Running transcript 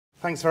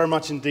Thanks very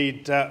much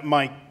indeed,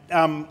 Mike.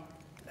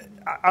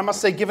 I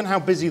must say, given how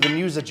busy the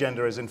news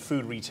agenda is in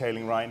food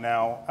retailing right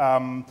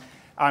now,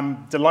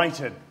 I'm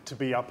delighted to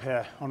be up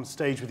here on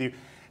stage with you,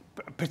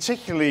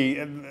 particularly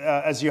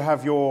as you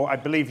have I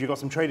believe you've got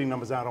some trading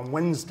numbers out on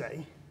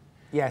Wednesday.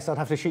 Yes, I'd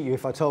have to shoot you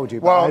if I told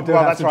you. Well,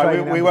 that's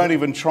right. We won't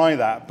even try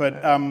that.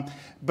 But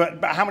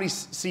how many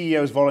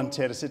CEOs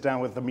volunteer to sit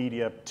down with the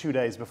media 2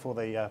 days before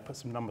they put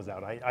some numbers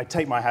out? I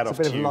take my hat off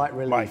to you. It's a bit of light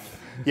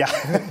relief.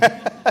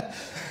 Yeah.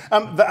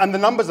 And the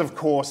numbers, of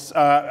course,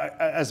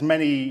 as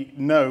many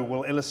know,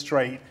 will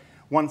illustrate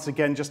once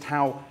again just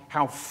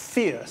how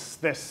fierce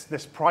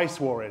this price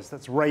war is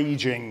that's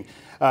raging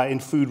in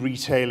food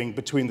retailing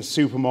between the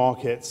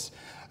supermarkets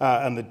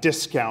and the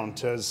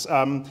discounters.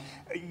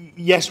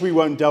 Yes, we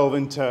won't delve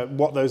into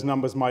what those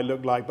numbers might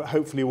look like, but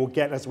hopefully we'll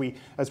get, as we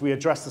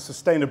address the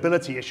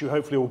sustainability issue,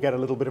 hopefully we'll get a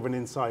little bit of an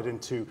insight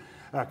into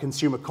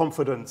consumer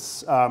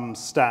confidence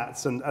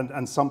stats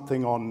and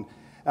something on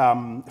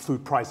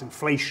food price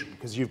inflation,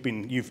 because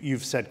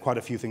you've said quite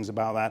a few things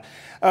about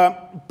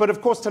that. But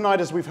of course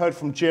tonight, as we've heard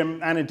from Jim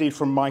and indeed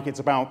from Mike, it's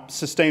about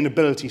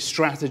sustainability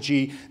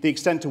strategy, the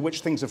extent to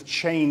which things have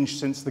changed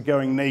since the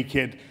Going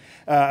Naked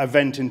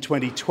event in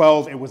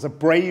 2012. It was a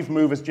brave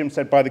move, as Jim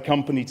said, by the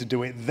company to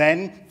do it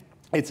then.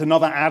 It's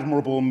another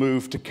admirable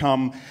move to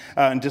come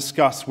and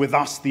discuss with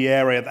us the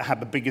area that had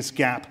the biggest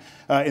gap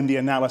in the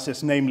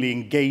analysis, namely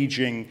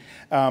engaging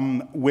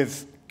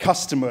with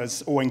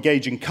customers, or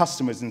engaging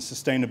customers in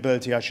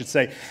sustainability, I should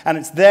say. And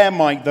it's there,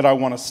 Mike, that I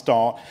want to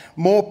start.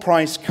 More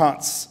price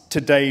cuts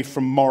today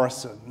from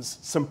Morrisons.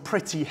 Some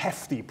pretty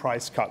hefty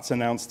price cuts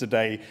announced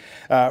today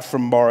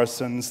from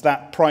Morrisons.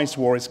 That price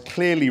war is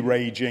clearly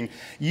raging.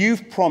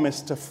 You've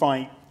promised to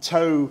fight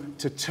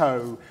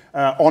toe-to-toe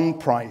on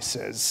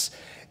prices.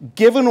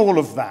 Given all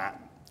of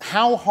that,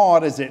 how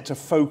hard is it to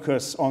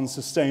focus on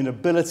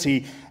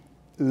sustainability,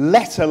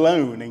 let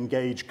alone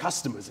engage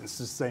customers in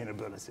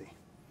sustainability?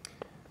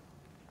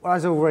 Well,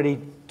 as I already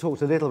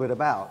talked a little bit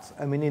about,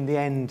 I mean, in the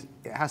end,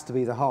 it has to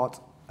be the heart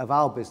of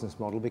our business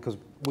model, because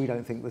we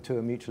don't think the two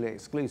are mutually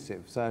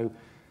exclusive. So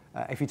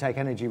if you take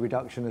energy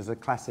reduction as a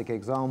classic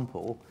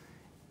example,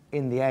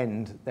 in the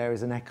end, there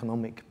is an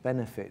economic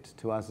benefit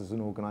to us as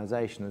an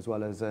organisation, as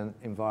well as an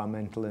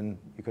environmental and,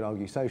 you could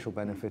argue, social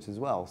benefit as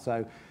well.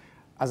 So,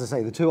 as I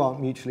say, the two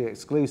aren't mutually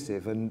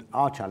exclusive, and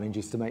our challenge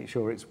is to make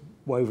sure it's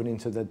woven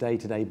into the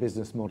day-to-day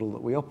business model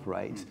that we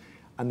operate,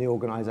 and the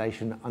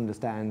organisation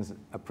understands,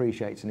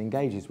 appreciates and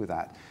engages with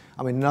that.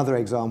 I mean, another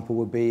example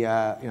would be,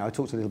 I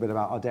talked a little bit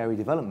about our dairy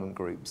development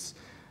groups.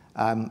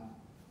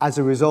 As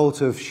a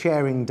result of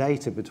sharing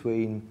data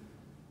between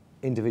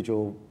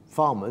individual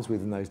farmers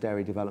within those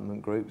dairy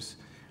development groups,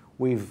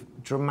 we've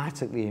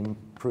dramatically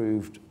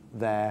improved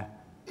their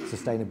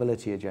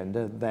sustainability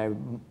agenda.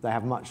 They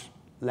have much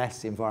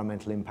less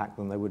environmental impact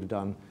than they would have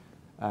done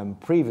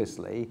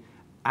previously,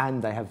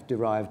 and they have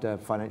derived a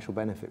financial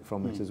benefit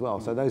from it as well.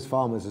 So those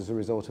farmers, as a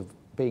result of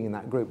being in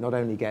that group, not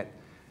only get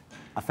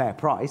a fair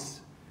price,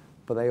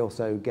 but they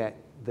also get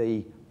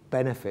the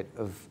benefit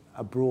of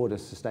a broader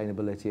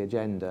sustainability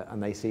agenda,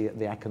 and they see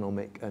the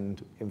economic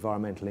and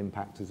environmental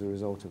impact as a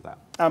result of that.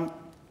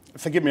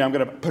 Forgive me, I'm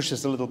going to push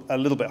this a little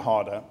bit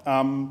harder.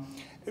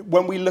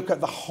 When we look at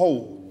the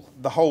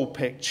whole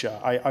picture,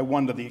 I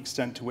wonder the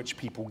extent to which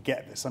people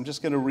get this. I'm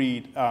just going to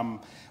read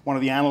one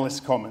of the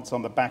analyst comments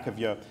on the back of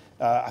your,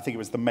 I think it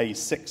was the May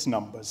 6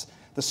 numbers.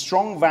 The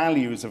strong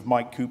values of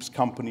Mike Coupe's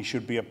company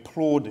should be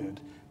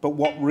applauded, but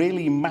what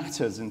really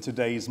matters in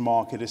today's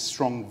market is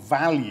strong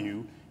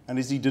value, and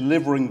is he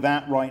delivering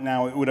that right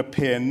now? It would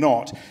appear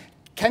not.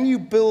 Can you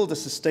build a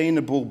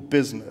sustainable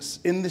business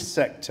in this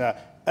sector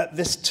at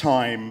this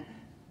time,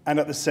 and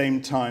at the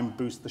same time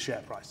boost the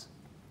share price?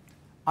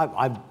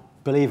 I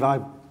believe I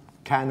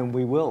can, and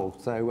we will.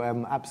 So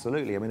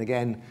absolutely. I mean,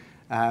 again,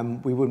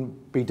 we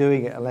wouldn't be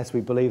doing it unless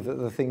we believe that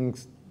the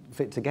things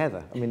fit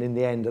together. I mean, in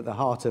the end, at the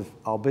heart of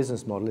our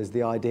business model is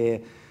the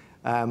idea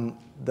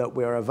that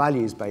we're a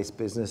values-based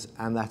business,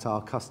 and that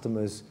our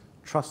customers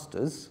trust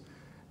us,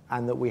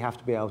 and that we have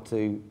to be able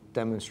to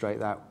demonstrate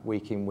that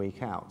week in,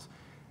 week out.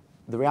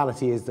 The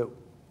reality is that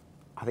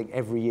I think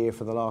every year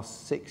for the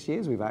last 6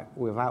 years, we've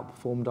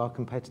outperformed our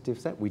competitive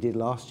set. We did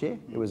last year.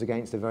 It was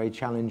against a very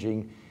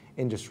challenging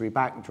industry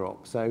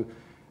backdrop. So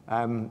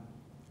I'm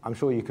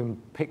sure you can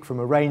pick from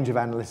a range of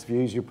analyst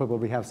views. You'll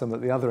probably have some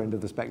at the other end of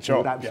the spectrum. Sure,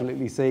 would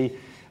absolutely see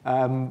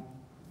the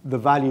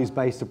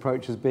values-based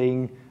approach as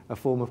being a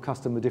form of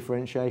customer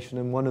differentiation,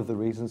 and one of the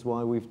reasons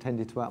why we've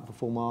tended to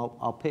outperform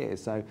our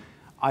peers. So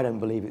I don't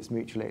believe it's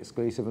mutually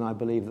exclusive, and I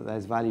believe that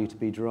there's value to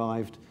be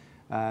derived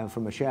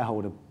from a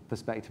shareholder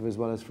perspective as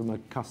well as from a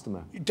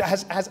customer.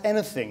 Has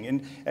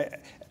anything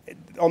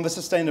on the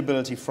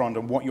sustainability front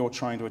and what you're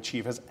trying to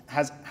achieve,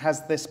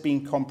 has this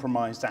been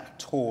compromised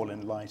at all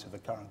in light of the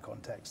current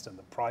context and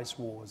the price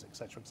wars, et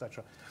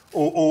cetera,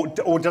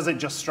 or does it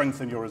just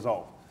strengthen your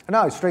resolve?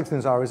 No, it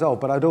strengthens our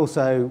resolve, but I'd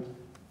also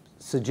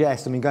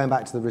suggest, I mean, going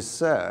back to the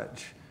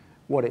research,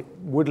 what it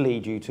would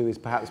lead you to is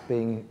perhaps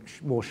being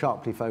more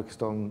sharply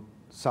focused on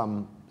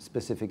some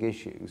specific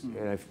issues.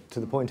 You know, to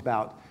the point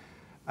about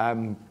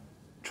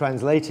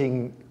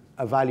Translating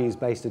a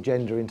values-based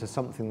agenda into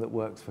something that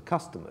works for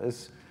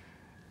customers,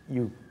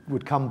 you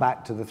would come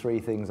back to the three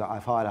things that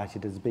I've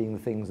highlighted as being the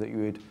things that you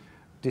would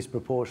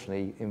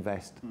disproportionately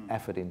invest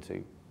effort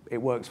into.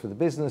 It works for the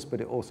business,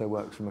 but it also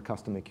works from a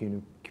customer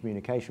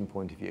communication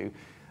point of view.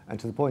 And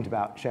to the point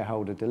about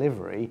shareholder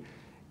delivery,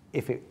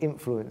 if it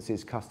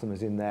influences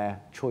customers in their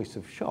choice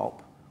of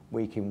shop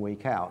week in,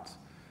 week out,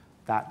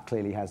 that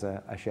clearly has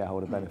a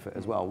shareholder benefit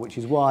as well, which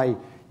is why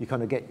you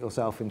kind of get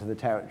yourself into the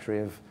territory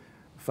of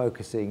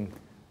focusing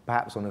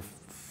perhaps on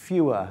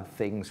fewer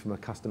things from a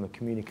customer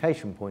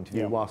communication point of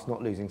view, whilst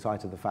not losing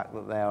sight of the fact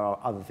that there are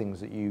other things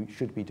that you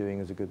should be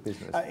doing as a good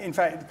business. In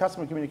fact, the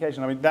customer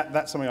communication, I mean,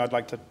 that's something I'd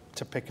like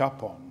to pick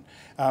up on.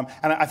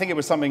 And I think it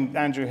was something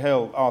Andrew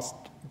Hill asked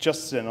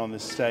Justin on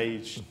this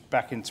stage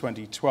back in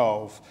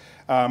 2012.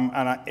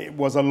 It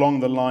was along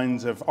the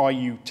lines of, are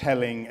you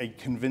telling a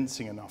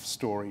convincing enough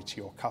story to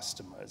your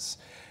customers?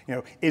 You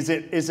know, is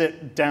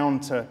it down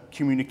to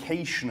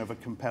communication of a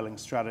compelling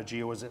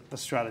strategy, or is it the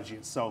strategy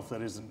itself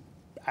that isn't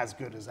as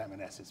good as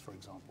M&S's, for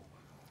example?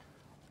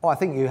 Well, I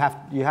think you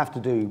have to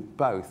do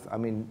both. I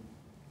mean,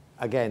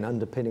 again,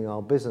 underpinning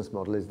our business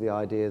model is the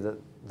idea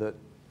that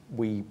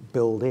we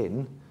build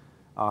in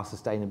our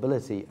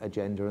sustainability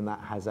agenda, and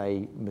that has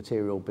a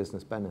material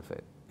business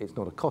benefit. It's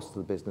not a cost to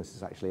the business,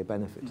 it's actually a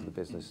benefit to the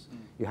business.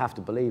 You have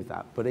to believe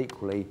that, but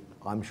equally,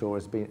 I'm sure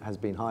has been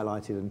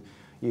highlighted, and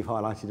you've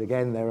highlighted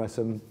again, there are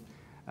some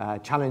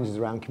challenges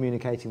around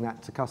communicating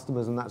that to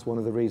customers, and that's one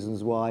of the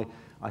reasons why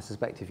I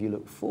suspect if you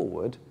look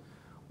forward,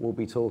 we'll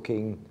be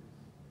talking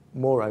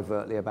more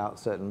overtly about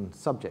certain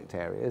subject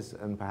areas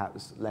and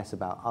perhaps less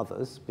about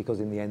others, because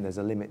in the end there's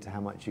a limit to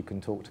how much you can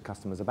talk to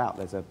customers about.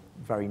 There's a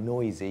very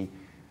noisy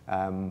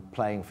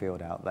playing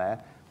field out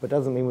there, but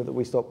doesn't mean that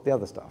we stop the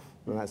other stuff.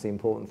 And that's the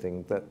important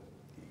thing, that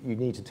you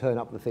need to turn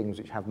up the things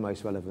which have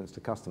most relevance to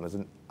customers.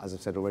 And as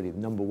I've said already, the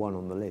number one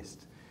on the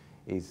list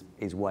is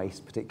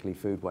waste, particularly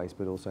food waste,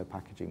 but also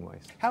packaging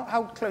waste.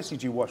 How closely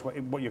do you watch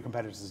what your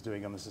competitors are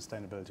doing on the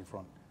sustainability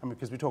front? I mean,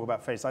 because we talk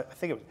about waste. I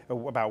think it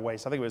was about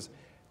waste. I think it was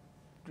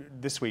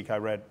this week I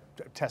read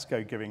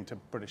Tesco giving to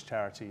British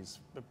charities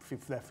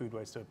their food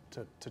waste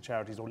to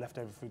charities, or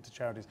leftover food to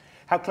charities.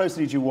 How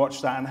closely do you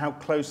watch that, and how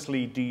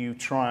closely do you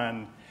try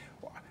and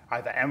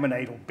either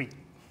emanate or beat?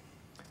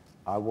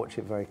 I watch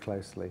it very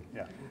closely,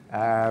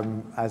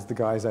 as the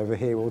guys over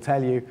here will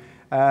tell you.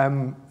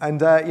 You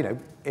know,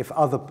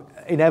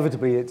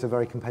 inevitably it's a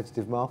very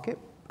competitive market.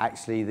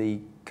 Actually, the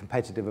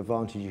competitive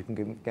advantage you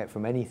can get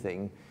from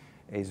anything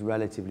is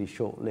relatively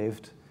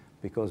short-lived,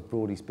 because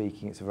broadly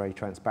speaking, it's a very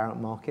transparent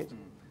market.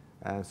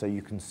 So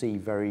you can see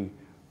very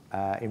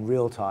in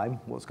real time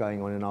what's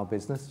going on in our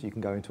business. You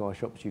can go into our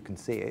shops, you can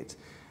see it.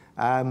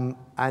 And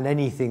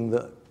anything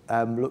that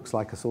looks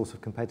like a source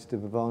of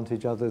competitive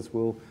advantage, others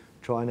will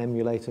try and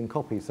emulate and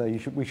copy. So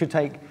we should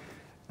take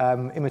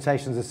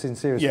imitations as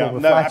sincere as form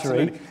of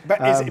flattery.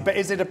 Absolutely. But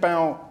is it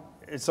about,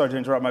 sorry to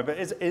interrupt, Mike, but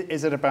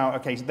is it about,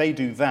 okay, so they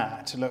do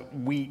that, look,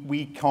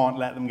 we can't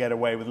let them get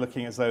away with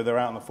looking as though they're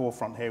out in the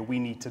forefront here, we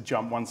need to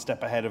jump one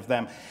step ahead of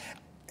them,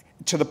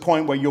 to the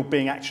point where you're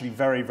being actually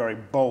very, very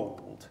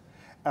bold.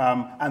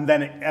 And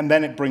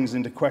then it brings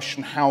into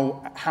question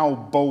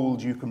how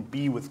bold you can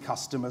be with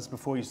customers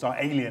before you start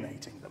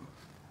alienating them.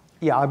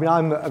 Yeah, I mean,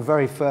 I'm a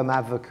very firm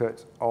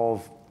advocate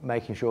of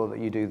making sure that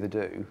you do the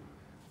do.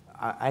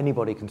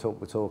 Anybody can talk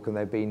the talk, and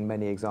there have been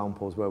many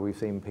examples where we've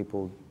seen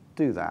people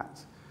do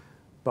that.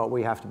 But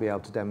we have to be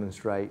able to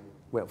demonstrate,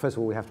 well, first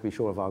of all, we have to be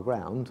sure of our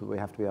ground. We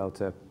have to be able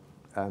to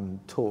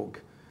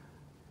talk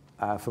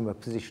from a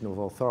position of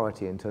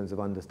authority in terms of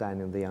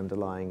understanding the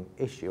underlying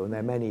issue. And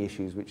there are many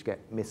issues which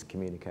get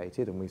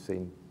miscommunicated, and we've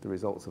seen the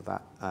results of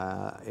that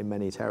in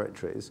many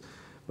territories.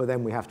 But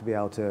then we have to be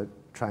able to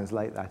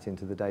translate that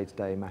into the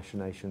day-to-day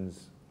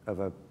machinations of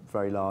a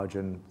very large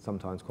and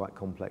sometimes quite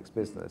complex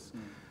business.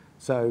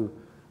 So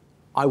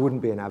I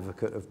wouldn't be an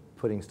advocate of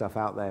putting stuff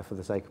out there for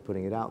the sake of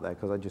putting it out there,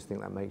 because I just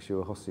think that makes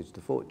you a hostage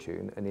to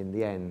fortune. And in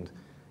the end,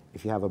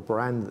 if you have a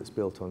brand that's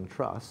built on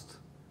trust,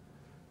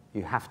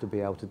 you have to be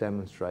able to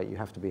demonstrate, you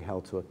have to be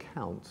held to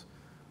account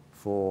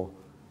for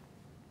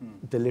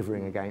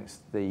delivering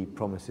against the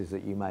promises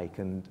that you make.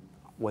 And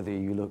whether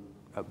you look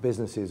at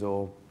businesses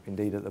or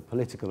indeed at the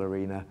political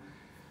arena,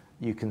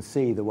 you can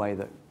see the way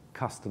that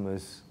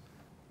customers,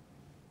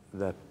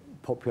 the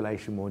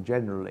population more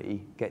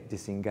generally, get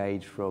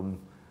disengaged from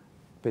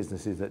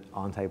businesses that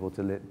aren't able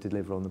to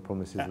deliver on the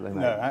promises that they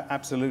make. No,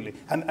 absolutely.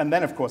 And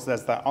then, of course,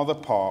 there's that other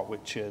part,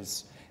 which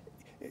is,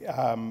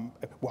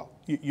 well,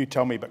 you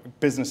tell me, but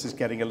business is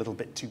getting a little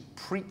bit too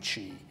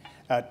preachy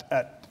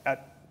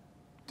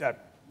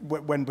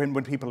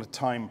when people are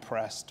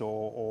time-pressed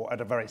or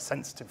at a very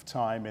sensitive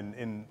time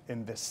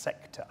in this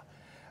sector.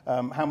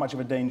 How much of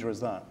a danger is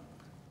that?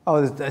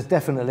 Oh, there's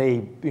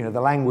definitely, you know, the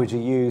language you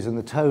use and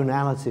the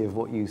tonality of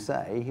what you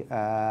say,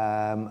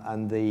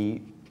 and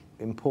the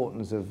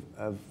importance of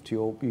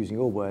using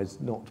your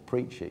words, not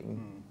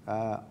preaching.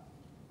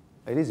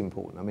 It is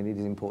important. I mean, it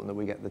is important that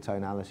we get the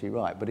tonality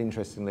right. But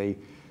interestingly,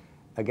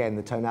 again,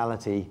 the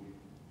tonality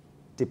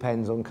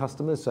depends on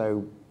customers.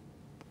 So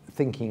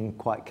thinking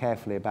quite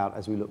carefully about,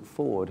 as we look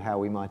forward, how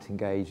we might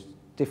engage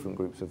different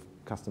groups of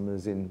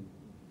customers in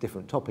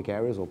different topic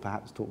areas, or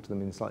perhaps talk to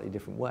them in slightly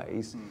different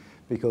ways,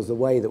 because the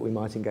way that we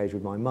might engage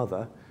with my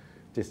mother,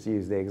 just to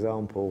use the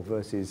example,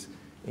 versus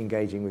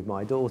engaging with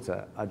my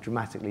daughter are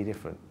dramatically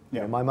different. Yeah.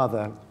 You know, my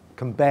mother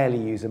can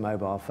barely use a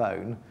mobile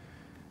phone.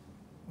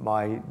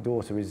 My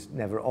daughter is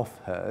never off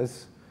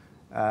hers.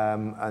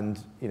 And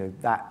you know,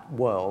 that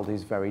world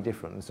is very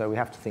different. So we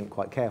have to think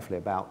quite carefully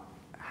about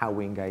how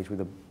we engage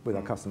with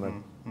our customer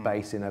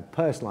base in a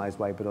personalised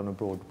way, but on a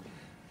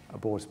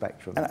broad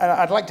spectrum. And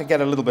I'd like to get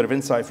a little bit of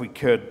insight, if we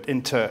could,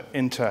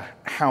 into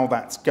how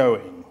that's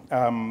going.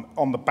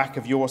 On the back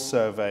of your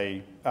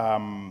survey,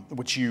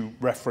 which you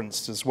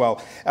referenced as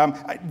well,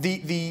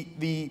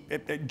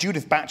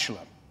 Judith Batchelor,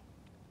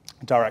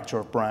 Director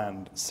of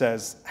Brand,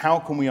 says, how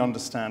can we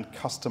understand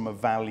customer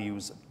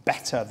values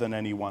better than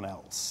anyone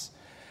else?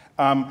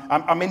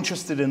 I'm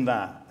interested in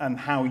that and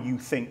how you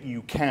think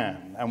you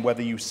can, and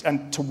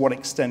and to what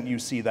extent you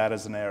see that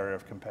as an area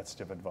of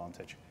competitive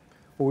advantage.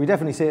 Well, we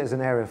definitely see it as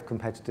an area of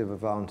competitive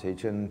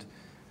advantage, and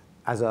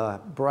as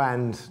a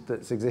brand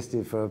that's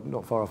existed for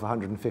not far off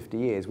 150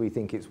 years, we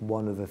think it's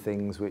one of the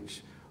things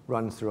which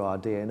runs through our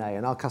DNA,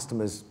 and our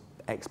customers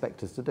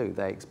expect us to do.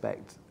 They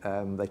expect,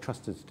 they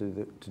trust us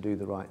to do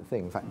the right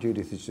thing. In fact,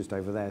 Judith is just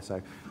over there, so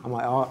I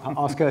might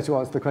ask her to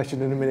answer the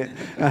question in a minute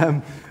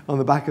on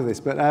the back of this.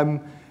 But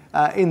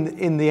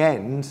in the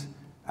end,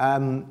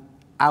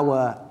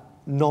 our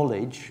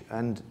knowledge,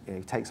 and you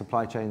know, take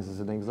supply chains as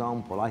an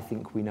example, I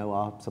think we know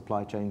our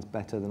supply chains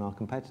better than our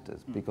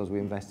competitors because we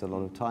invest a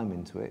lot of time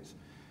into it.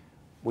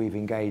 We've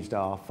engaged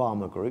our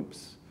farmer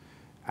groups,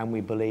 and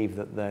we believe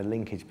that the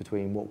linkage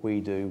between what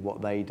we do,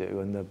 what they do,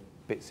 and the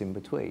bits in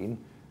between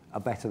are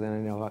better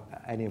than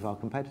any of our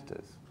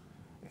competitors.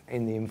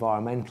 In the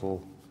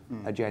environmental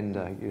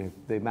agenda, you know,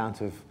 the amount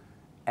of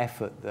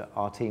effort that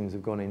our teams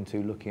have gone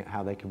into looking at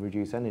how they can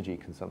reduce energy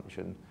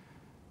consumption,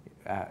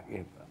 you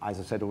know, as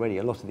I've said already,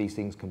 a lot of these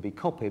things can be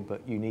copied,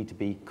 but you need to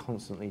be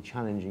constantly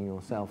challenging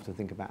yourself to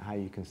think about how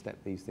you can step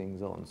these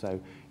things on. So,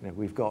 you know,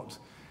 we've got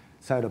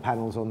solar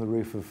panels on the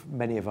roof of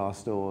many of our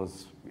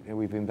stores. You know,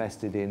 we've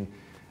invested in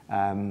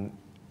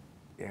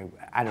you know,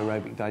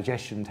 anaerobic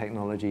digestion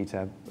technology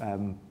to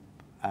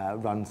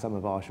run some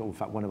of our shops. In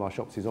fact, one of our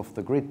shops is off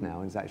the grid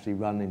now and is actually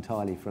run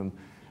entirely from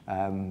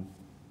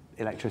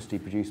electricity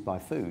produced by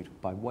food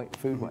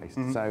waste.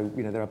 So,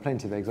 you know, there are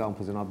plenty of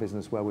examples in our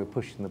business where we're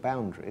pushing the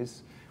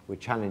boundaries, we're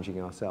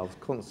challenging ourselves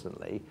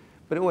constantly,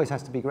 but it always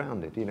has to be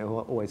grounded, you know,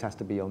 always has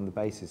to be on the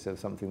basis of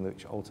something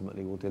which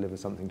ultimately will deliver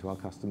something to our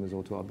customers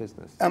or to our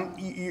business.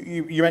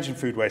 You mentioned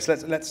food waste.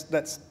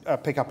 Let's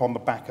pick up on the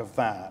back of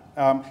that.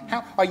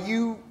 How are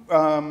you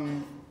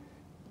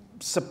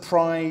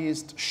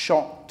surprised,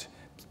 shocked,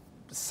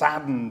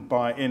 saddened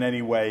by, in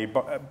any way,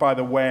 by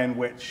the way in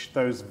which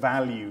those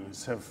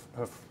values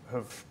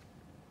have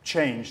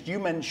changed? You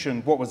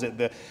mentioned, what was it,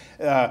 the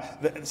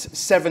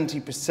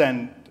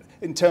 70%,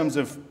 in terms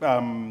of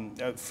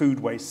food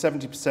waste,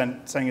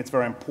 70% saying it's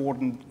very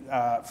important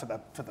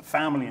for the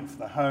family and for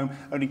the home.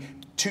 Only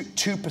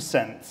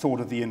 2% thought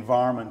of the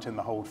environment in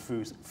the whole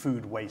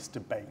food waste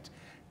debate.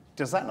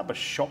 Does that number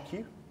shock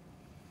you?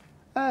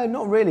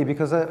 Not really,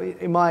 because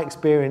in my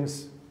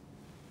experience,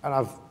 and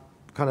I've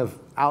kind of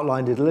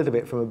outlined it a little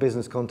bit from a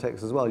business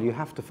context as well, you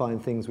have to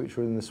find things which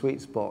are in the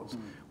sweet spots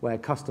where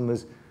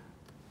customers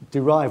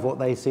derive what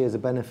they see as a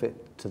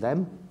benefit to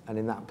them, and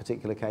in that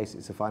particular case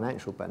it's a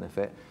financial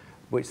benefit,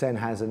 which then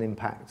has an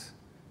impact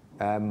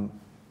on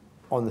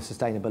the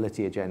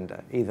sustainability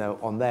agenda, either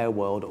on their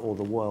world or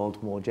the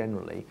world more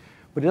generally.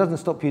 But it doesn't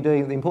stop you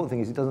doing, the important thing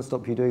is it doesn't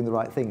stop you doing the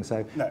right thing.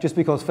 So no. Just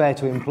because fair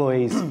to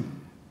employees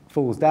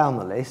falls down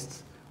the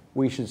list,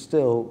 we should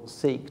still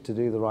seek to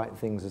do the right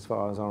things as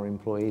far as our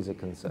employees are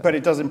concerned. But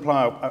it does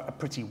imply a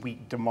pretty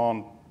weak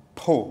demand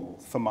pull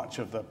for much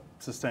of the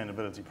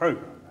sustainability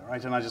program,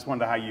 right? And I just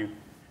wonder how you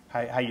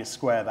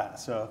square that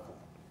circle.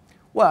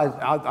 Well,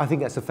 I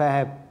think that's a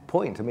fair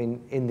point. I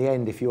mean, in the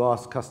end, if you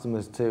ask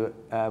customers to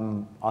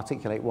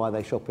articulate why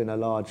they shop in a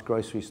large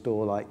grocery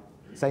store like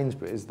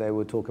Sainsbury's, they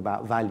would talk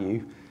about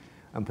value,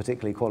 and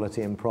particularly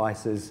quality and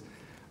price as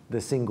the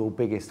single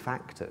biggest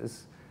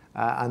factors.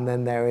 And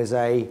then there is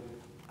a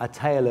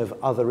tail of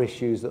other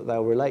issues that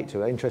they'll relate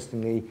to.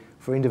 Interestingly,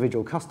 for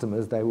individual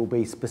customers, there will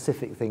be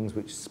specific things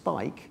which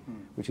spike,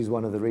 which is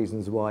one of the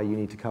reasons why you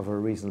need to cover a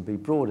reasonably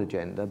broad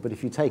agenda. But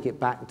if you take it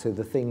back to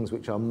the things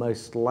which are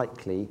most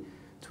likely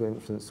to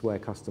influence where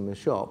customers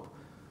shop,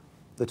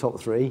 the top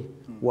three,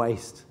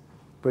 waste,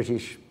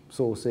 British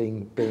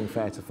sourcing, being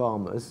fair to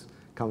farmers,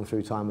 come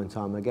through time and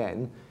time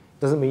again.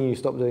 Doesn't mean you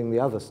stop doing the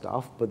other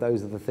stuff, but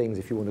those are the things,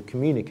 if you want to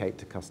communicate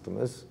to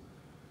customers,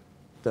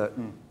 that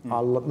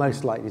are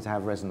most likely to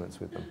have resonance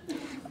with them.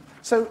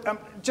 So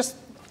just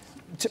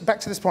back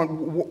to this point,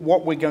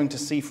 what we're going to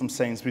see from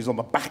Sainsbury's on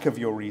the back of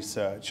your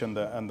research and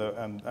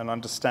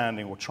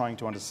understanding, or trying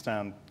to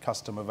understand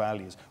customer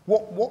values,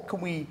 what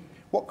can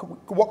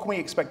we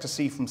expect to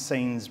see from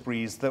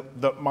Sainsbury's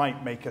that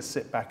might make us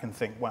sit back and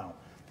think, wow,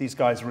 these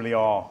guys really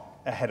are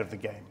ahead of the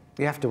game?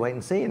 You have to wait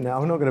and see. No,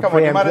 I'm not going to Come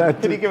on,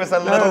 preempt. can you give us a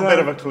little bit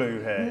of a clue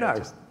here? No.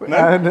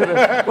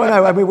 No? Well,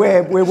 no, I mean,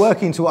 we're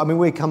working to, I mean,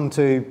 we come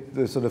to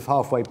the sort of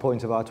halfway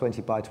point of our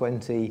 20 by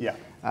 20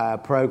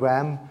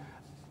 programme.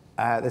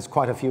 There's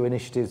quite a few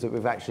initiatives that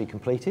we've actually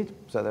completed.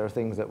 So there are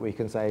things that we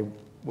can say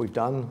we've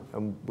done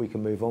and we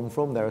can move on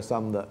from. There are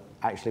some that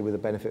actually, with the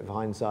benefit of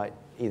hindsight,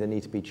 either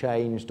need to be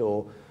changed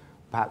or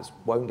perhaps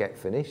won't get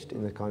finished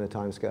in the kind of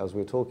timescales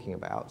we're talking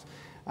about.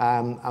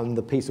 And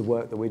the piece of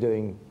work that we're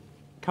doing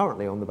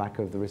currently on the back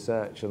of the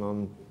research and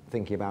on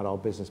thinking about our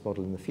business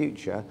model in the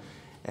future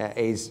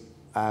is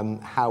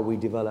how we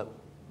develop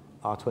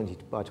our 20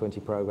 by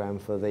 20 programme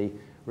for the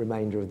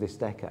remainder of this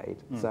decade.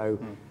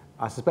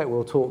 I suspect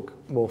we'll talk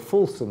more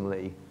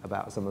fulsomely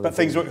about some of the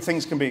things. But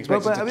things can be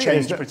expected to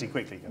change pretty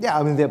quickly. Yeah,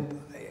 I mean,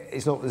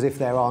 it's not as if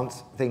there aren't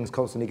things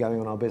constantly going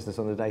on in our business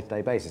on a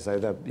day-to-day basis. So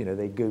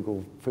the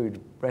Google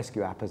Food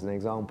Rescue app, as an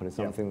example, is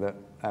something that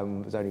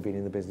has only been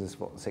in the business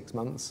for 6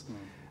 months.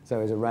 So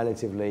it's a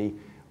relatively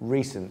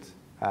recent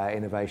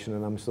innovation,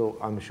 and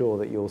I'm sure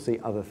that you'll see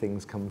other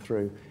things come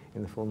through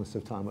in the fullness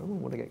of time. I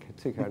don't want to get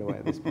too carried away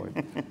at this point.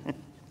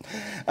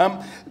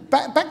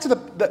 Back to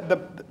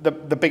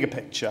the bigger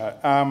picture.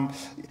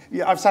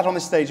 I've sat on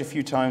this stage a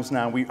few times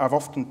now. I've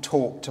often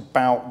talked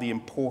about the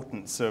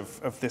importance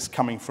of this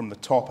coming from the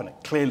top, and it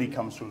clearly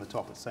comes from the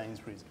top at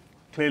Sainsbury's.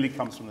 It clearly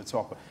comes from the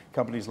top at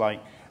companies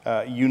like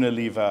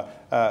Unilever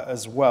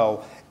as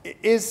well.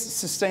 Is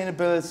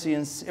sustainability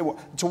and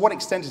to what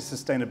extent is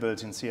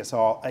sustainability and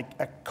CSR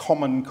a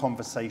common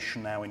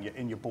conversation now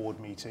in your board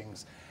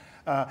meetings?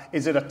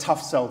 Is it a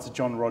tough sell to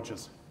John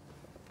Rogers?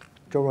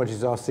 John Rogers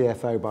is our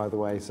CFO, by the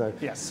way, so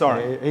yes,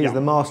 sorry. He's the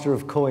master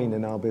of coin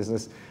in our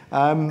business.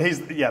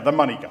 He's the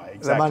money guy,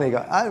 exactly. The money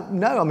guy.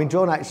 No, I mean,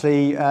 John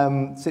actually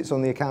sits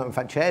on the account, in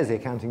fact, chairs the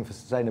Accounting for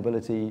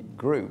Sustainability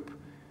group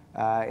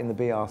in the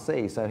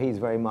BRC, so he's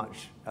very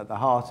much at the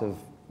heart of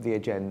the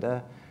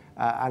agenda.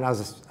 And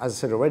as I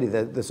said already,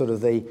 the sort of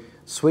the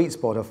sweet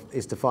spot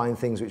is to find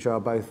things which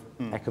are both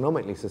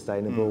economically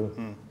sustainable,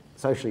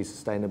 socially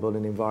sustainable,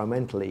 and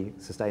environmentally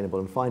sustainable,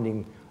 and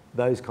finding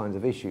those kinds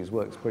of issues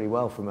works pretty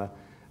well from a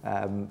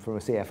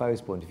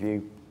CFO's point of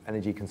view,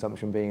 energy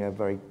consumption being a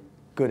very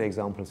good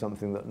example of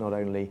something that not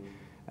only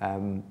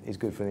is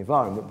good for the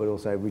environment, but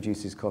also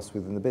reduces costs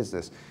within the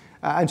business.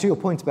 And to your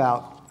point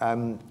about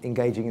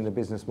engaging in the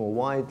business more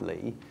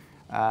widely,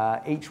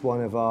 each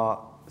one of our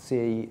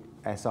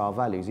CSR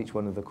values, each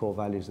one of the core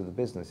values of the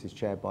business is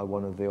chaired by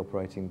one of the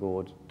operating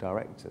board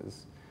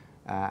directors,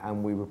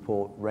 and we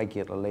report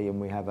regularly, and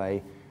we have a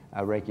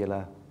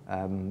regular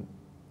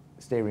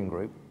steering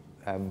group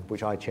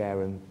which I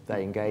chair and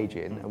they engage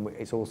in, and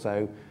it's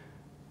also,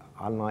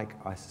 unlike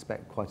I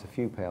suspect quite a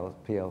few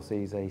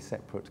PLCs, a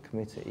separate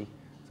committee.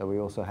 So we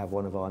also have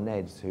one of our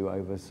NEDs who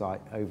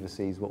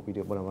oversees what we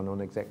do, one of our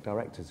non-exec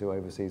directors who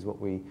oversees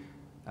what we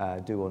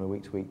do on a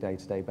week-to-week,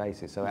 day-to-day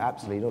basis. So it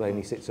absolutely not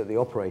only sits at the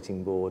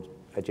operating board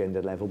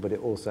agenda level, but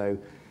it also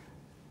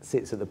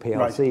sits at the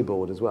PLC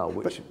board as well,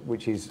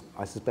 which is,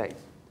 I suspect,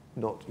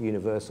 not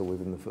universal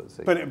within the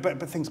FTSE.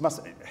 But things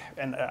must,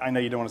 and I know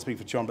you don't want to speak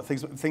for John, but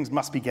things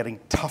must be getting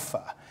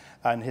tougher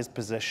in his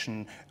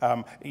position,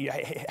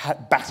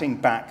 batting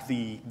back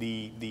the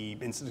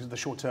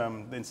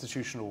short-term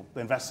institutional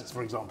investors,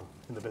 for example,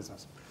 in the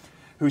business,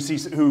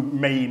 who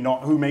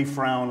may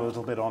frown a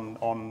little bit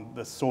on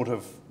the sort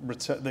of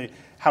return,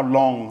 how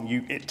long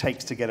it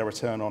takes to get a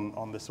return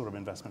on this sort of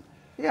investment.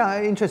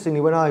 Yeah,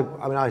 interestingly,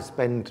 I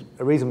spend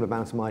a reasonable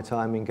amount of my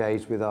time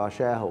engaged with our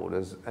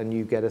shareholders, and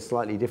you get a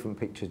slightly different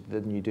picture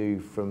than you do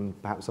from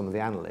perhaps some of the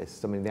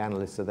analysts. I mean, the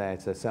analysts are there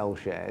to sell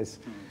shares.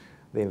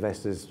 The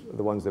investors are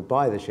the ones that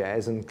buy the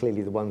shares, and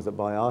clearly the ones that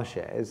buy our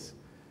shares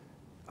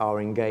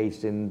are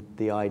engaged in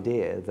the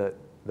idea that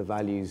the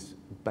values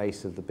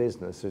base of the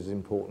business is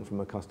important from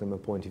a customer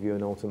point of view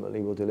and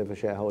ultimately will deliver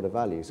shareholder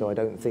value. So I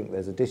don't think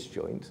there's a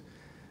disjoint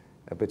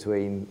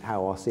between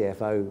how our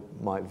CFO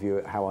might view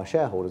it, how our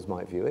shareholders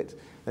might view it.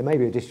 There may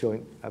be a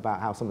disjoint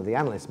about how some of the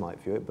analysts might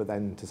view it, but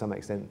then to some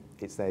extent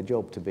it's their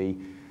job to be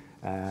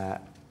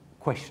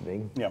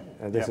questioning.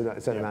 There's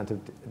a certain amount of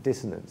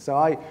dissonance. So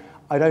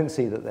I don't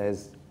see that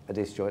there's a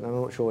disjoint. I'm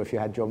not sure if you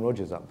had John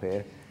Rogers up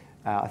here.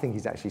 I think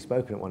he's actually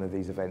spoken at one of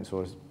these events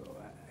or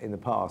in the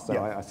past,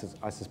 so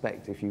I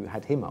suspect if you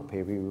had him up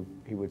here,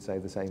 he would say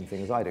the same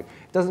thing as I do.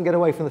 It doesn't get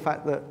away from the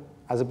fact that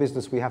as a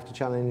business we have to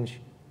challenge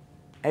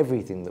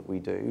everything that we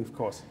do, of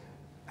course,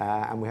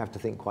 and we have to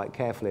think quite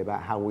carefully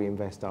about how we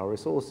invest our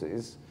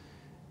resources,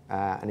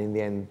 and in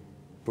the end,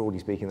 broadly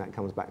speaking, that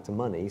comes back to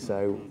money.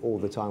 So all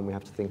the time we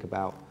have to think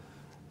about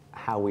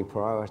how we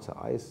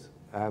prioritise,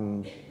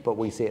 but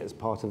we see it as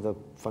part of the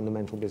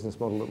fundamental business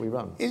model that we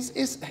run.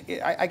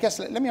 I guess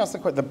let me ask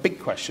the big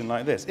question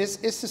like this: Is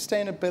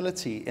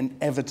sustainability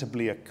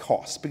inevitably a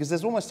cost? Because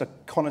there's almost a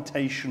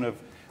connotation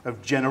of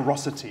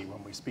generosity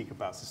when we speak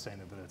about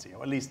sustainability,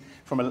 or at least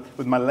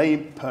with my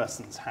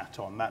layperson's hat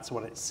on, that's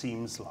what it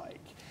seems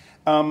like.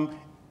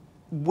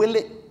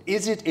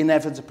 Is it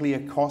inevitably a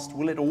cost?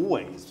 Will it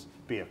always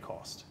be a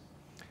cost?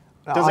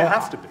 Does it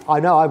have to be? I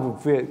know I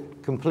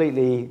would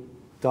completely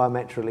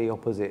diametrically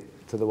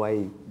opposite to the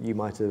way you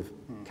might have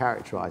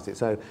characterised it.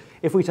 So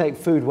if we take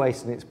food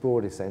waste in its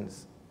broadest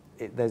sense,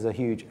 there's a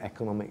huge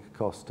economic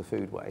cost to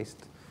food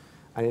waste.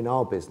 And in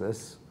our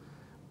business,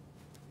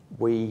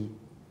 we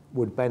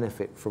would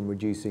benefit from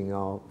reducing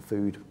our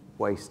food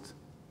waste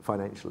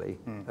financially,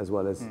 as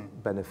well as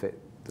benefit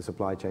the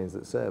supply chains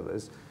that serve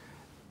us.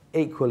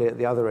 Equally, at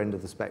the other end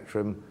of the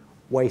spectrum,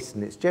 waste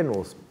in its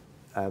general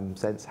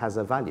sense has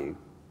a value.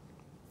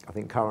 I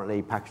think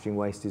currently packaging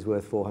waste is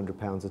worth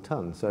 £400 a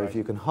tonne. So if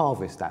you can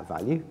harvest that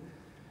value,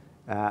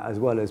 as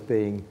well as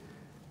being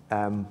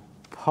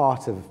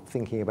part of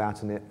thinking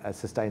about a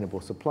sustainable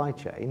supply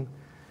chain,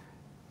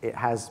 it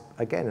has,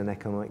 again,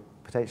 an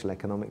potential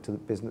economic to the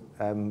business,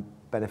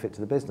 benefit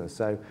to the business.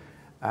 So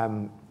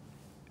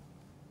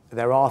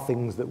there are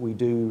things that we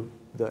do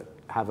that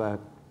have a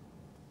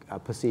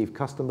perceived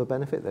customer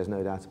benefit, there's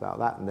no doubt about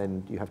that, and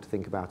then you have to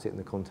think about it in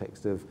the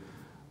context of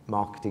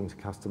marketing to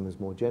customers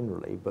more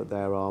generally, but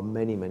there are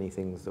many, many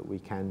things that we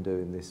can do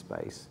in this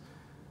space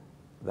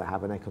that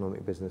have an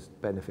economic business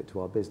benefit to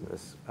our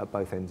business at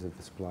both ends of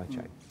the supply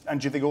chain. And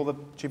do you think all the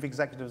chief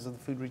executives of the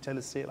food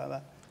retailers see it like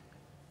that?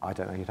 I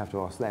don't know, you'd have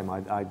to ask them.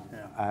 I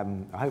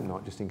hope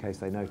not, just in case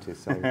they notice.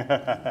 So.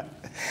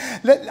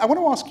 I want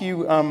to ask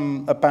you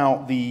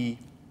about the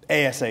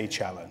ASA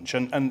challenge,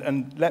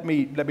 and let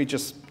me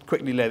just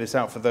quickly lay this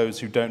out for those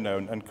who don't know,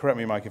 and correct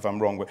me, Mike, if I'm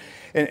wrong, but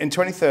in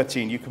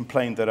 2013 you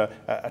complained that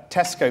a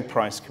Tesco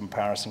price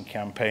comparison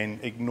campaign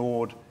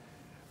ignored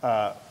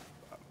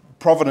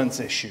provenance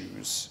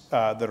issues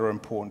that are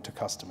important to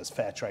customers,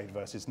 fair trade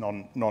versus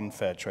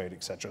non-fair trade,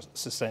 etc.,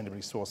 sustainably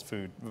sourced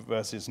food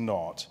versus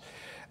not.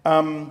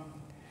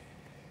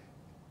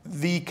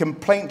 The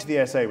complaint to the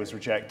ASA was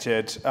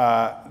rejected.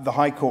 The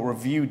High Court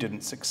review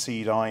didn't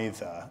succeed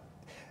either.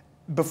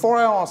 Before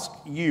I ask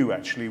you,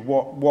 actually,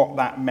 what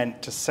that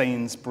meant to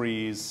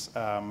Sainsbury's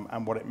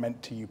and what it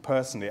meant to you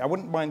personally, I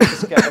wouldn't mind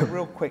just get a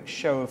real quick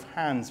show of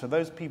hands for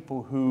those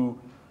people who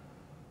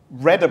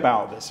read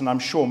about this, and I'm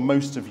sure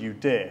most of you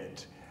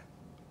did.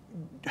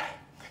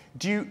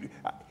 Do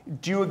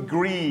you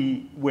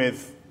agree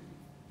with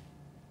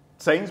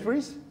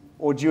Sainsbury's,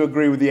 or do you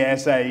agree with the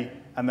ASA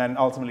and then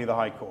ultimately the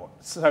High Court?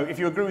 So if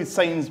you agree with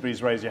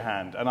Sainsbury's, raise your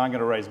hand, and I'm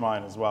going to raise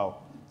mine as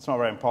well. It's not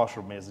very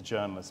impartial of me as a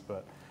journalist,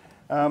 but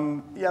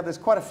yeah, there's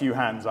quite a few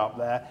hands up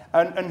there.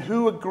 And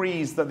who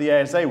agrees that the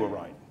ASA were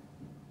right?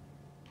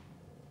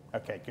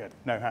 Okay, good.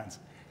 No hands.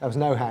 There was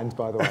no hands,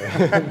 by the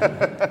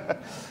way.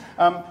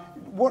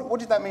 What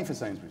did that mean for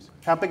Sainsbury's?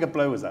 How big a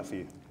blow was that for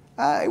you?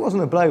 It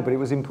wasn't a blow, but it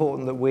was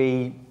important that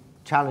we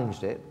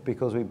challenged it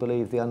because we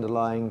believed the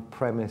underlying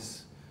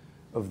premise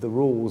of the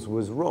rules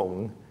was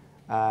wrong.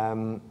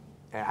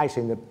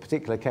 Actually, in the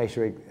particular case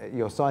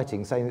you're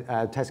citing,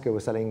 Tesco were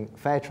selling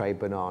fair trade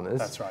bananas.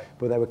 That's right.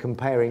 But they were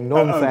comparing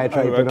non-fair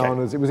trade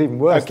bananas. It was even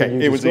worse than you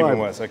described. It was even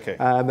worse, okay.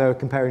 They were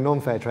comparing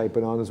non-fair trade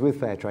bananas with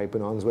fair trade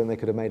bananas when they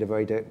could have made a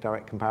very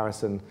direct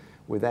comparison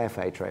with their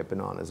fair trade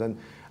bananas. And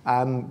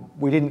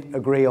we didn't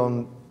agree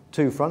on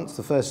two fronts.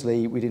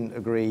 Firstly, we didn't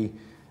agree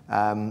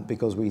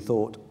because we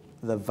thought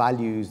the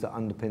values that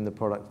underpin the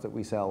products that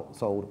we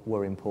sold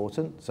were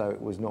important. So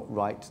it was not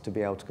right to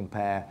be able to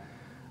compare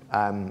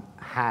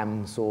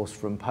ham sourced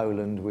from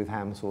Poland with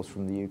ham sourced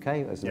from the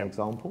UK, as an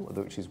example,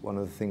 which is one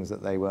of the things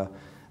that they were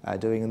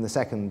doing. And the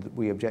second,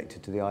 we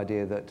objected to the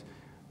idea that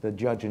the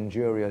judge and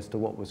jury as to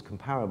what was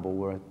comparable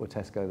were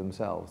Tesco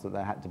themselves, that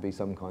there had to be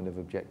some kind of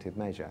objective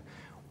measure.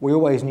 We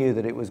always knew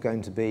that it was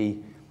going to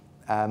be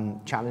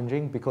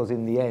challenging because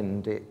in the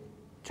end it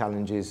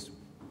challenges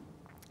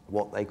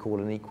what they call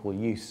an equal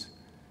use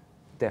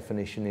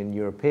definition in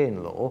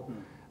European law,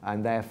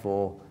 and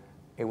therefore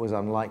it was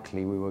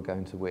unlikely we were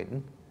going to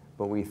win.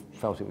 But we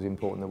felt it was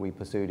important that we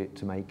pursued it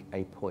to make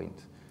a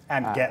point.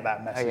 And get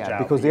that message out.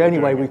 Because the only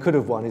way we could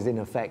have won is, in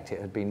effect, it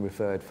had been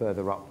referred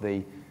further up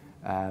the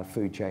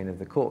food chain of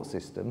the court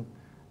system,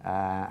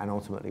 and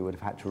ultimately would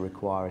have had to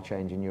require a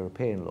change in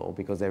European law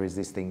because there is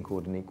this thing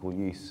called an equal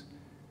use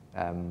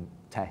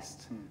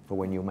test for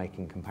when you're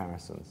making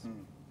comparisons.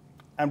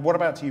 And what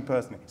about to you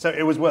personally? So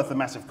it was worth the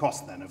massive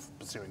cost then of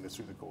pursuing this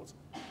through the courts?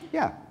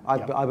 Yeah,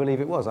 I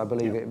believe it was. I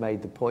believe it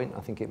made the point.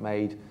 I think it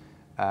made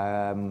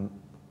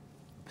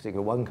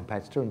particularly one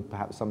competitor, and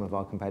perhaps some of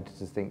our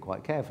competitors, think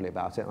quite carefully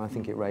about it, and I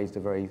think it raised a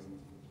very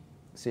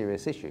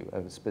serious issue,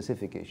 a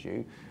specific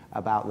issue,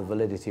 about the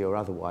validity or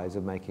otherwise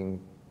of making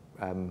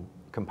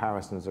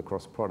comparisons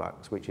across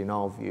products, which in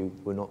our view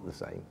were not the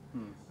same.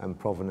 And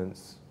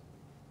provenance,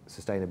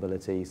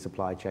 sustainability,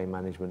 supply chain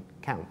management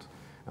count,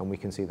 and we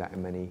can see that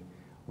in many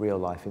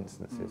real-life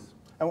instances.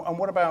 And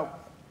what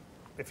about,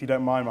 if you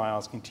don't mind my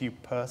asking, to you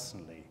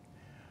personally,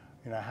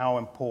 how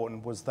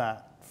important was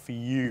that for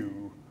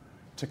you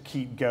to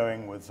keep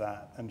going with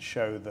that and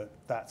show that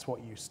that's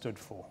what you stood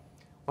for?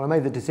 Well, I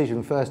made the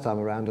decision first time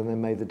around and then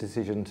made the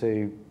decision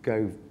to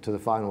go to the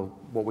final,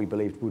 what we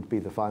believed would be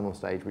the final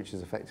stage, which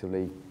is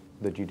effectively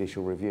the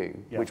judicial review,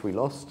 which we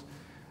lost.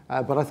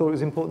 But I thought it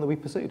was important that we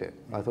pursued it.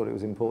 I thought it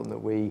was important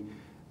that we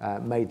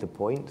made the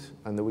point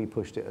and that we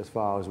pushed it as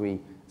far as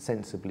we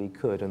sensibly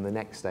could, and the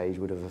next stage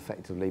would have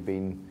effectively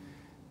been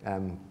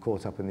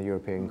caught up in the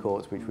European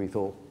courts, which we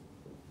thought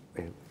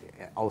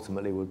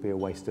ultimately would be a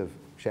waste of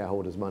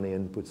shareholders' money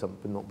and would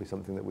not be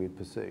something that we'd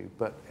pursue.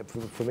 But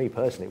for me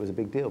personally, it was a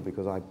big deal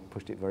because I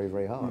pushed it very,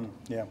 very hard.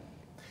 Yeah.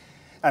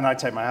 And I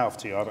take my hat off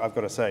to you, I've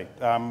got to say.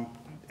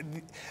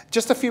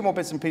 Just a few more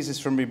bits and pieces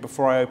from me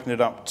before I open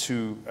it up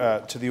to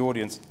the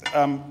audience.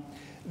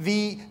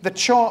 The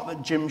chart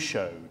that Jim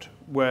showed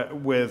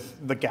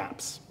with the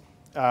gaps,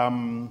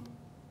 and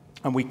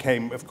we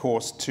came, of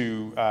course,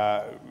 to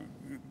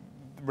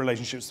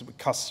relationships with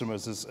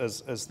customers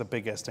as the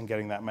biggest and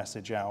getting that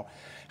message out.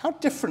 How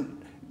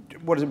different,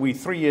 what are we,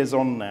 3 years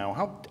on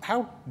now,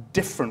 how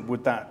different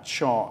would that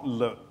chart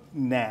look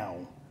now,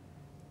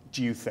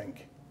 do you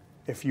think,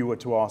 if you were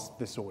to ask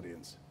this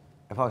audience?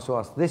 If I was to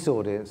ask this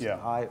audience, yeah.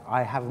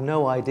 I have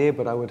no idea,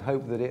 but I would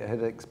hope that it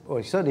had,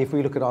 or certainly if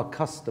we look at our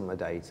customer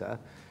data,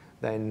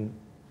 then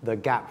the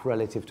gap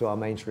relative to our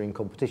mainstream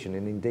competition,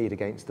 and indeed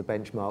against the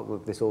benchmark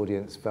that this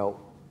audience felt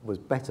was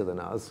better than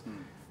us,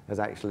 has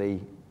actually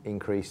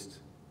increased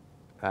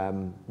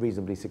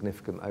reasonably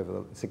significantly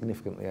over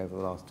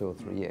the last 2 or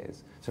 3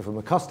 years. So from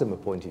a customer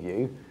point of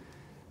view,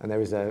 and there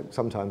is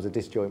sometimes a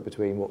disjoint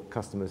between what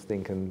customers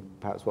think and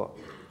perhaps what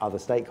other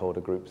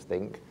stakeholder groups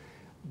think,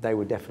 they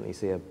would definitely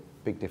see a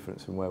big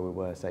difference from where we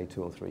were, say,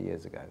 2 or 3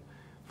 years ago.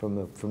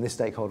 From this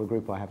stakeholder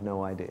group, I have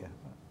no idea.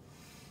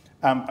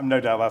 No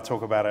doubt I'll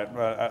talk about it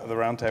at the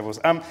roundtables.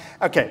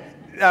 Okay,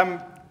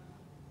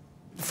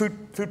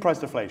 food price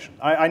deflation.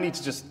 I need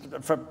to just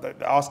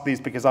ask these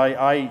because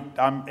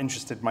I'm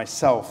interested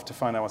myself to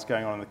find out what's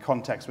going on in the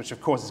context, which of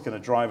course is going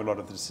to drive a lot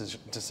of the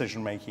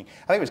decision making.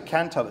 I think it was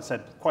Kantar that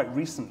said quite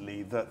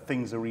recently that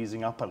things are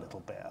easing up a little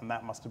bit, and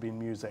that must have been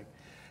music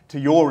to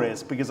your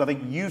ears, because I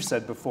think you've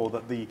said before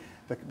that the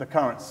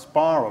current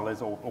spiral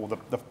is, or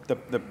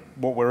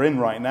what we're in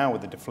right now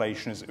with the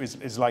deflation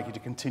is likely to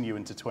continue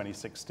into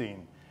 2016.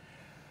 Do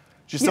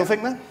you still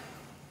think that?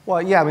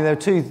 Well, yeah, I mean, there are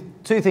two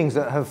things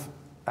that have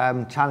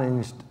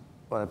challenged,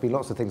 well, there'd be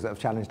lots of things that have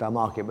challenged our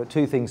market, but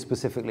two things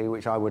specifically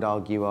which I would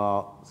argue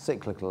are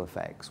cyclical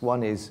effects.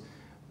 One is,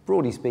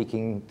 broadly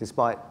speaking,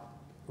 despite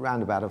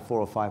around about a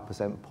 4 or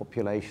 5%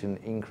 population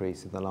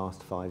increase in the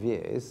last 5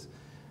 years,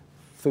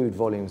 food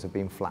volumes have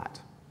been flat,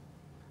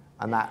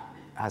 and that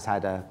has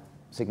had a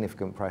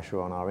significant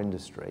pressure on our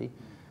industry.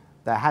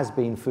 There has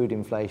been food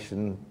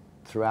inflation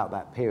throughout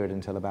that period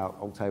until about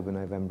October,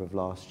 November of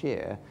last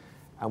year,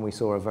 and we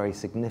saw a very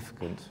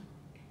significant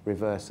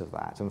reverse of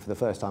that. And for the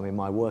first time in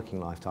my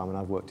working lifetime, and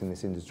I've worked in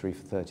this industry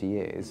for 30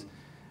 years,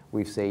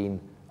 we've seen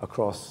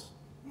across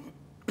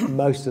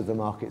most of the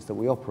markets that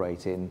we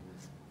operate in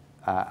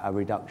a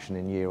reduction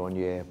in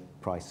year-on-year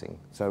pricing,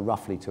 so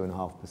roughly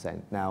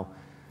 2.5%. Now,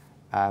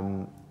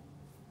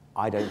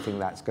 I don't think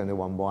that's going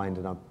to unwind,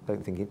 and I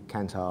don't think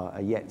Kantar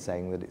are yet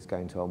saying that it's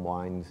going to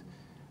unwind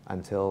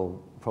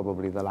until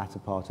probably the latter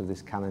part of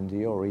this calendar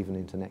year, or even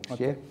into next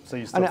year. So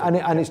you still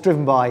and it's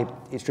driven by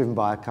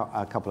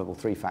a couple of, or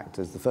 3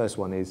 factors. The first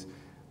one is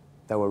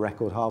there were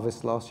record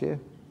harvests last year,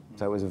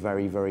 so it was a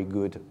very, very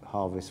good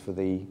harvest for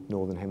the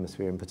Northern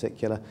Hemisphere in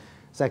particular.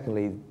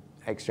 Secondly,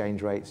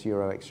 exchange rates,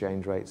 euro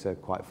exchange rates are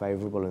quite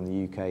favourable, and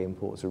the UK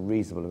imports a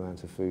reasonable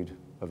amount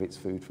of its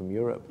food from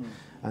Europe.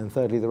 And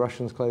thirdly, the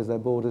Russians closed their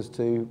borders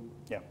to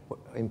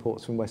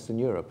imports from Western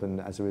Europe,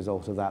 and as a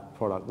result of that,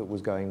 product that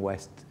was going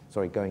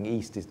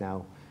east is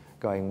now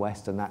going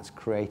west, and that's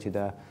created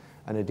an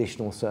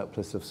additional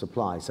surplus of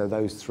supply. So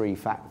those 3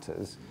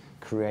 factors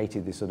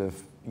created this sort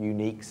of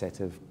unique set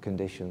of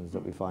conditions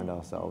that we find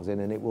ourselves in,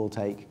 and it will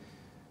take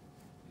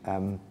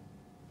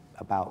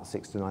about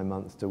 6 to 9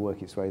 months to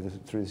work its way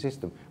through the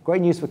system.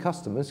 Great news for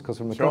customers, because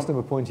from a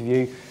customer point of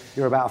view,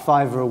 you're about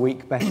 $5 a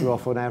week better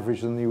off on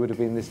average than you would have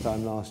been this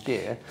time last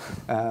year.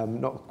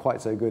 Not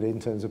quite so good in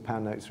terms of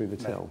pound notes through the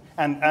till.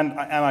 And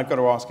I've got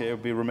to ask it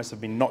would be remiss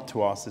of me not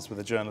to ask this with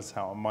a journalist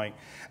hat on, Mike.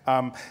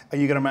 Are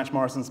you going to match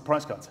Morrison's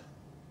price cuts?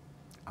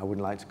 I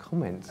wouldn't like to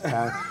comment.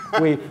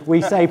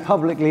 We say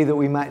publicly that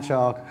we match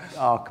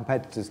our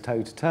competitors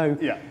toe to toe.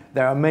 Yeah.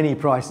 There are many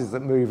prices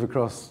that move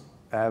across.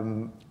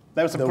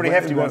 There were some pretty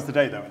hefty ones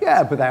today, though.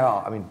 Yeah, but there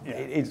are. I mean,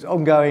 it's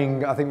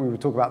ongoing. I think we would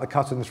talk about the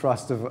cut and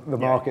thrust of the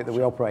market that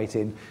we operate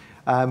in.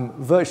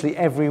 Virtually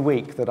every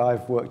week that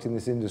I've worked in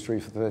this industry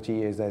for 30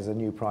 years, there's a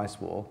new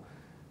price war.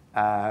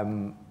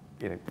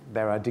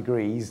 There are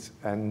degrees,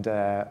 and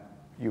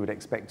you would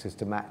expect us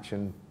to match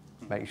and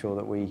make sure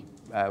that we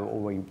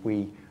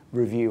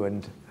review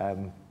and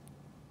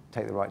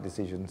take the right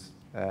decisions.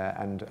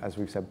 And as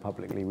we've said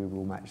publicly, we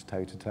will match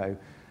toe to toe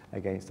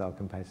against our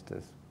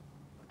competitors.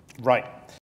 Right.